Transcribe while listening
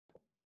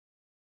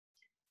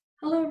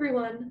Hello,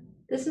 everyone.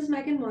 This is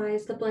Megan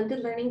Wise, the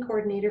Blended Learning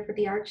Coordinator for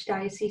the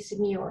Archdiocese of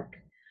New York.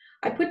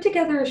 I put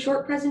together a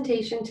short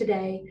presentation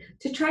today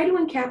to try to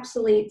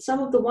encapsulate some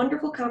of the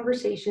wonderful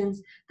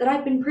conversations that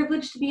I've been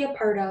privileged to be a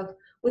part of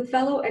with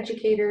fellow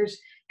educators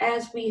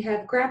as we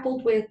have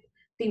grappled with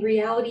the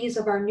realities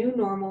of our new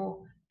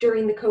normal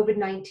during the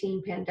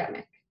COVID-19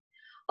 pandemic.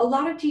 A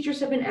lot of teachers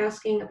have been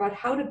asking about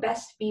how to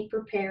best be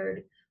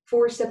prepared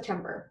for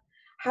September,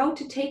 how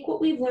to take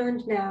what we've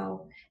learned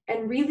now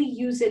and really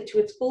use it to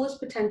its fullest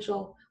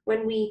potential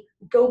when we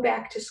go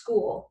back to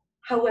school,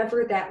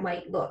 however that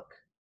might look.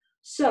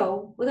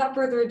 So, without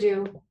further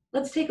ado,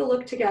 let's take a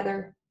look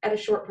together at a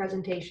short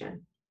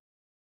presentation.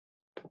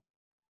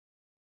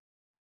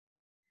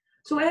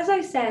 So as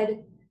I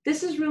said,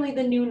 this is really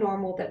the new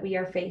normal that we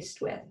are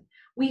faced with.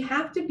 We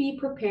have to be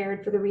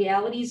prepared for the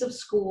realities of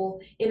school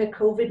in a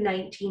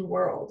COVID-19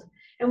 world.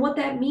 And what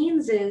that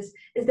means is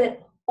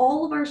that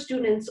all of our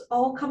students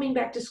all coming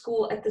back to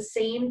school at the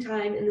same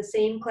time in the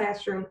same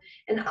classroom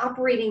and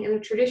operating in a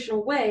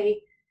traditional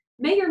way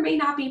may or may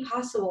not be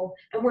possible,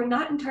 and we're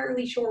not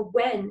entirely sure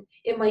when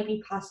it might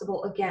be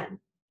possible again.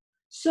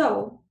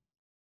 So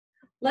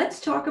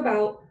let's talk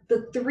about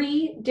the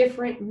three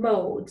different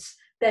modes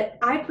that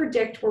I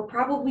predict we're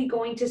probably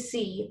going to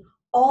see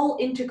all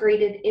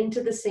integrated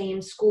into the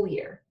same school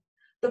year.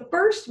 The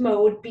first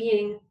mode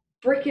being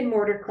brick and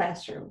mortar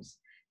classrooms.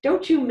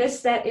 Don't you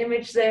miss that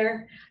image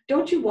there?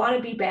 Don't you want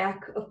to be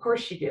back? Of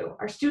course you do.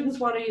 Our students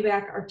want to be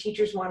back, our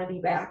teachers want to be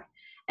back.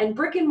 And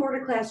brick and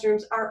mortar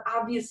classrooms are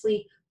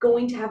obviously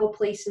going to have a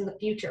place in the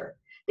future.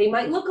 They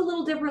might look a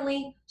little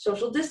differently.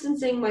 Social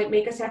distancing might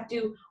make us have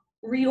to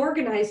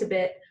reorganize a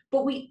bit,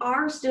 but we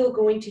are still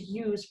going to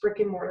use brick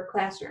and mortar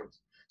classrooms.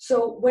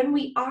 So when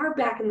we are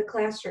back in the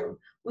classroom,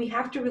 we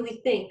have to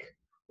really think,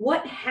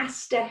 what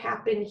has to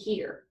happen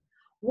here?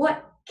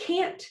 What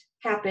can't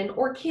happen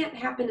or can't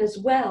happen as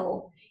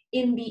well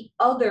in the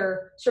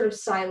other sort of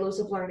silos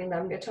of learning that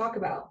I'm going to talk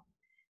about?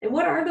 And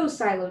what are those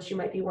silos, you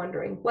might be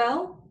wondering?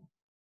 Well,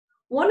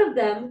 one of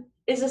them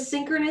is a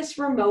synchronous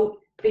remote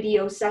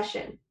video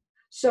session.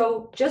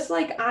 So just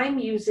like I'm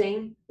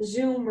using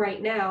Zoom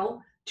right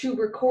now to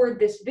record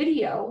this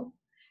video,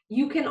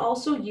 you can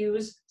also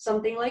use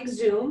something like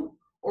Zoom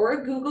or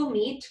a Google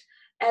Meet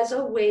as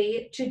a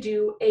way to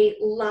do a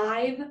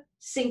live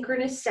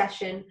synchronous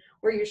session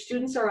where your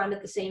students are on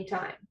at the same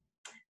time.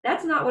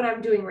 That's not what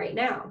I'm doing right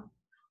now.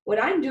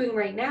 What I'm doing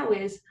right now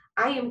is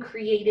I am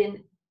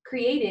creating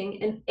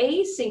an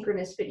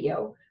asynchronous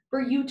video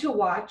for you to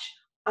watch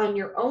on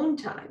your own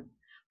time.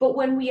 But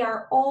when we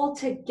are all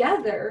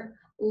together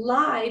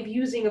live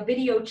using a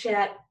video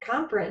chat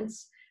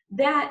conference,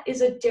 that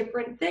is a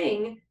different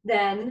thing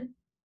than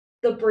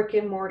the brick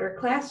and mortar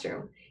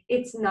classroom.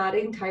 It's not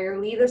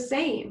entirely the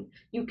same.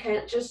 You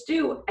can't just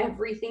do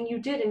everything you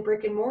did in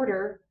brick and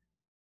mortar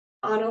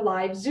on a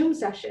live Zoom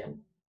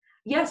session.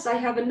 Yes, I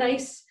have a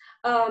nice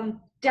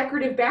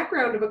decorative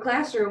background of a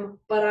classroom,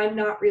 but I'm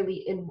not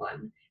really in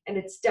one. And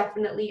it's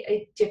definitely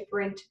a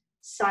different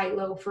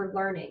silo for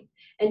learning.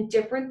 And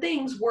different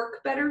things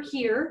work better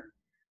here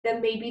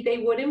than maybe they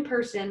would in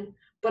person,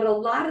 but a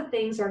lot of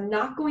things are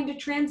not going to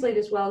translate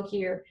as well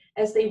here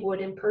as they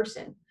would in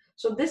person.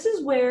 So this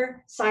is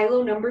where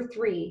silo number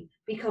 3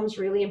 becomes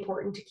really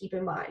important to keep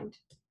in mind.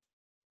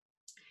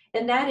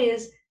 And that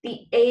is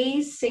the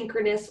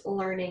asynchronous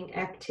learning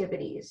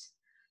activities.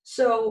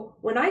 So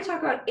when I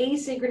talk about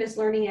asynchronous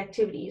learning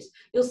activities,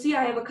 you'll see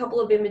I have a couple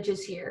of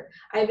images here.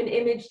 I have an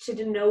image to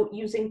denote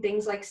using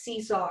things like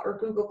Seesaw or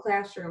Google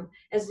Classroom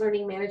as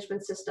learning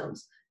management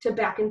systems to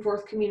back and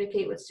forth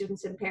communicate with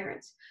students and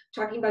parents.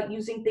 Talking about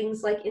using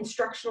things like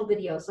instructional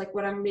videos, like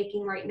what I'm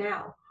making right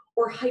now,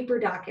 or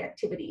HyperDoc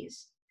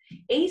activities.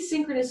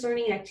 Asynchronous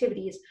learning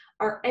activities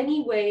are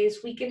any ways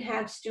we can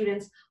have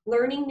students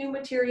learning new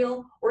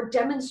material or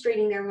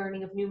demonstrating their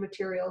learning of new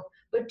material,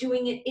 but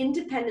doing it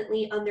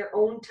independently on their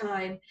own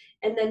time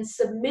and then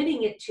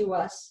submitting it to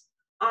us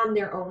on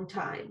their own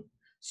time.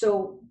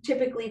 So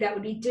typically that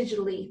would be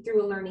digitally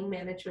through a learning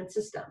management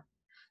system.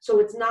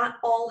 So it's not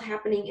all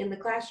happening in the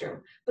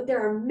classroom, but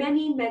there are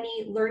many,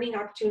 many learning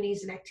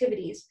opportunities and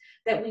activities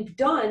that we've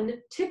done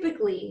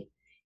typically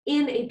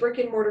in a brick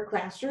and mortar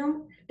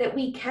classroom that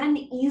we can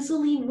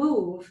easily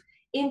move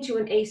into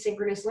an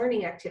asynchronous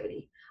learning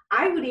activity.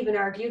 I would even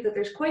argue that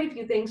there's quite a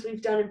few things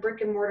we've done in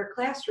brick and mortar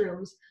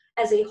classrooms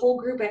as a whole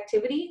group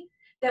activity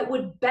that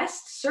would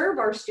best serve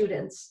our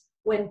students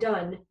when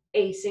done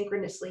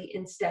asynchronously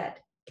instead.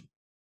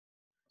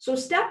 So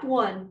step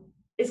 1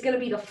 is going to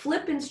be to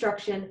flip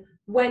instruction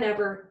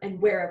whenever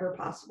and wherever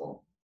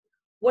possible.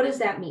 What does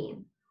that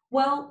mean?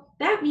 Well,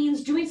 that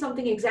means doing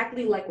something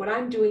exactly like what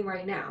I'm doing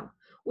right now,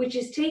 which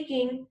is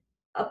taking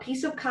a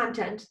piece of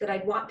content that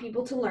I'd want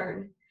people to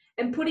learn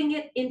and putting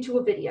it into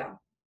a video.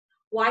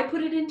 Why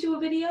put it into a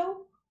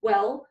video?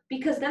 Well,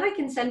 because then I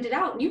can send it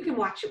out and you can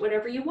watch it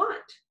whenever you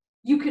want.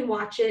 You can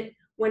watch it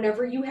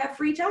whenever you have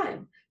free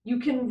time. You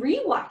can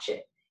rewatch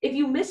it. If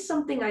you missed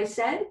something I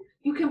said,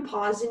 you can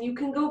pause and you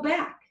can go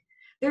back.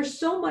 There's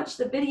so much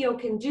the video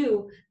can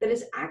do that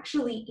is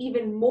actually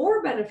even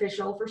more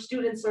beneficial for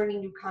students learning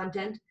new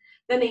content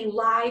than a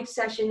live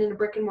session in a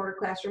brick and mortar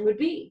classroom would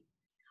be.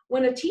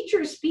 When a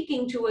teacher is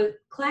speaking to a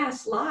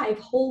class live,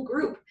 whole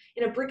group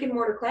in a brick and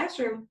mortar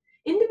classroom,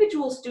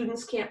 individual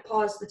students can't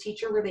pause the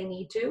teacher where they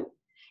need to.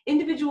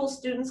 Individual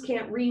students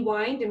can't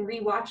rewind and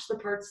rewatch the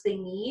parts they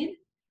need.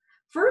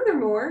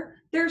 Furthermore,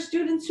 there are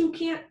students who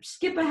can't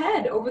skip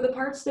ahead over the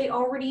parts they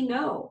already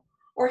know,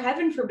 or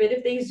heaven forbid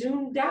if they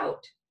zoomed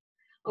out,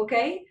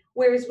 okay?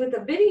 Whereas with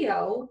a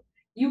video,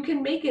 you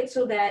can make it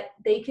so that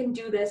they can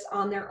do this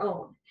on their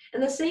own.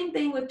 And the same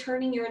thing with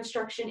turning your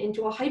instruction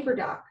into a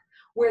hyperdoc,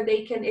 where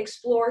they can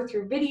explore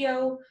through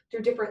video,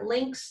 through different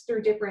links,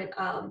 through different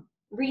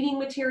reading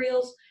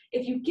materials.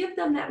 If you give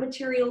them that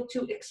material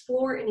to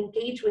explore and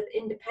engage with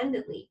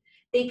independently,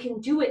 they can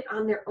do it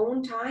on their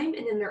own time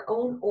and in their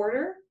own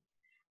order,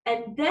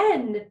 and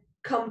then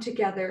come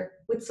together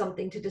with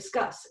something to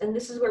discuss. And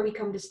this is where we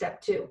come to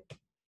step 2.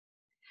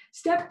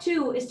 Step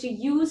 2 is to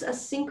use a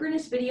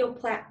synchronous video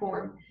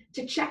platform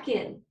to check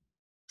in,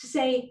 to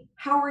say,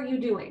 how are you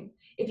doing?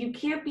 If you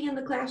can't be in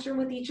the classroom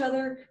with each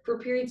other for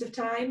periods of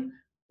time,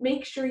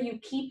 make sure you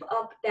keep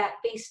up that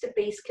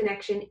face-to-face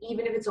connection,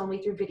 even if it's only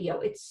through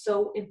video. It's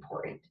so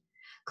important.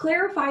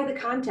 Clarify the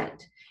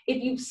content.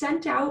 If you've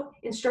sent out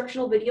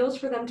instructional videos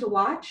for them to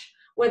watch,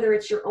 whether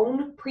it's your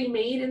own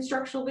pre-made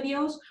instructional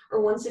videos or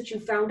ones that you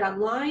found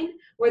online,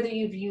 whether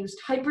you've used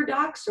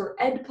HyperDocs or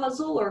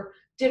Edpuzzle or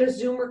did a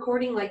Zoom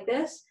recording like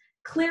this,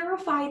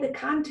 clarify the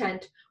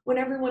content when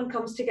everyone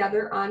comes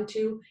together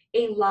onto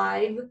a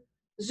live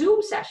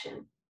Zoom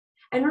session.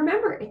 And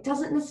remember, it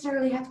doesn't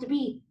necessarily have to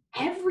be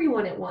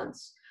everyone at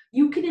once.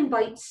 You can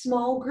invite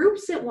small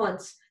groups at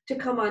once to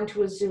come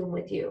onto a Zoom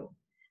with you.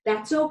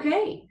 That's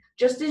okay.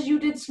 Just as you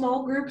did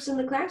small groups in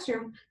the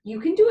classroom, you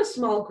can do a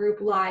small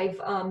group live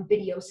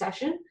video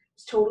session.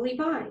 It's totally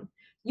fine.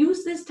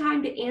 Use this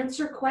time to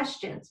answer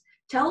questions.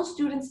 Tell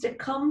students to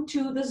come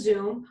to the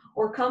Zoom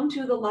or come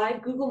to the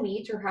live Google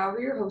Meet or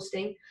however you're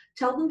hosting.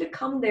 Tell them to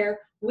come there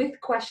with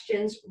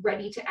questions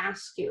ready to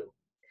ask you.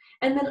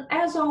 And then,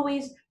 as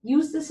always,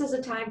 use this as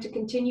a time to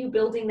continue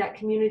building that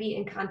community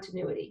and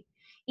continuity.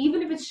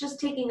 Even if it's just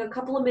taking a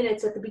couple of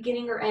minutes at the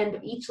beginning or end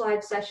of each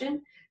live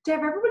session to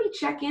have everybody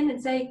check in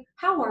and say,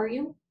 how are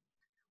you?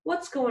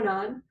 What's going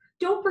on?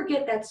 Don't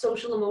forget that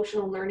social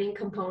emotional learning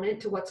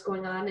component to what's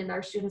going on in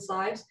our students'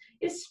 lives,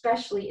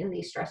 especially in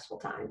these stressful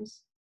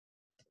times.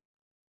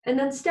 And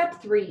then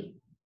step 3,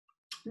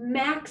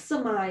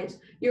 maximize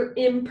your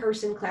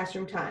in-person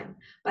classroom time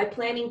by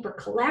planning for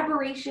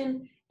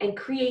collaboration and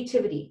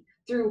creativity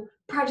through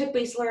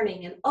project-based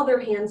learning and other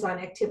hands-on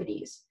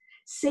activities.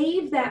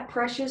 Save that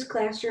precious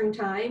classroom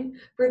time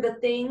for the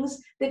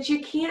things that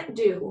you can't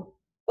do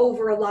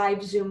over a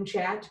live Zoom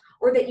chat,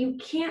 or that you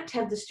can't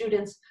have the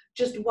students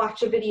just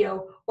watch a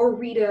video or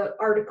read an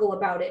article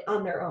about it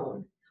on their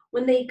own.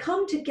 When they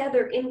come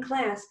together in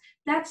class,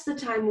 that's the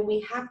time when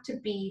we have to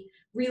be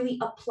really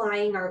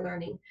applying our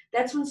learning.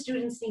 That's when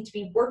students need to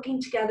be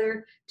working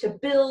together to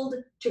build,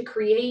 to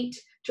create,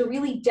 to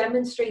really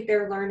demonstrate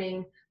their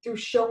learning through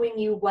showing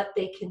you what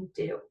they can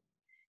do.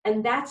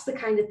 And that's the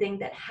kind of thing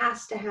that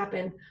has to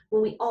happen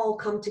when we all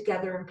come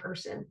together in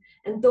person.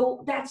 And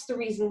though that's the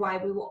reason why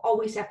we will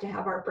always have to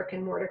have our brick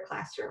and mortar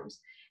classrooms.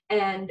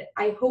 And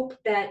I hope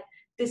that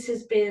this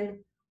has been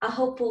a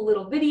helpful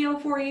little video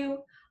for you.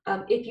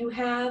 If you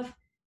have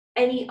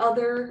any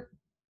other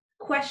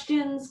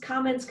questions,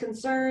 comments,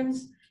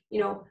 concerns,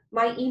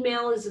 my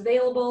email is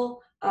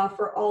available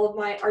for all of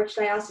my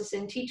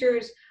Archdiocesan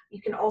teachers.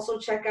 You can also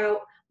check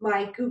out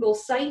my Google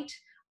site.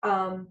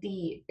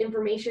 The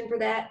information for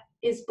that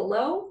is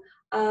below,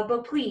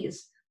 but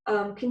please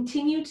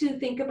continue to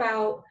think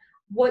about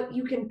what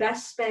you can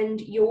best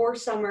spend your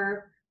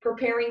summer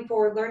preparing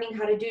for, learning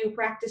how to do,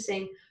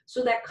 practicing,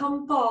 so that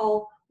come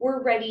fall,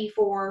 we're ready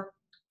for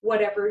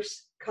whatever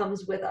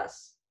comes with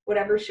us,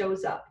 whatever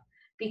shows up,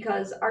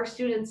 because our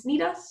students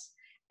need us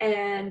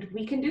and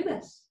we can do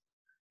this.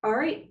 All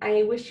right,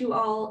 I wish you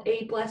all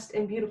a blessed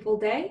and beautiful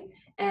day,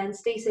 and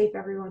stay safe,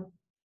 everyone.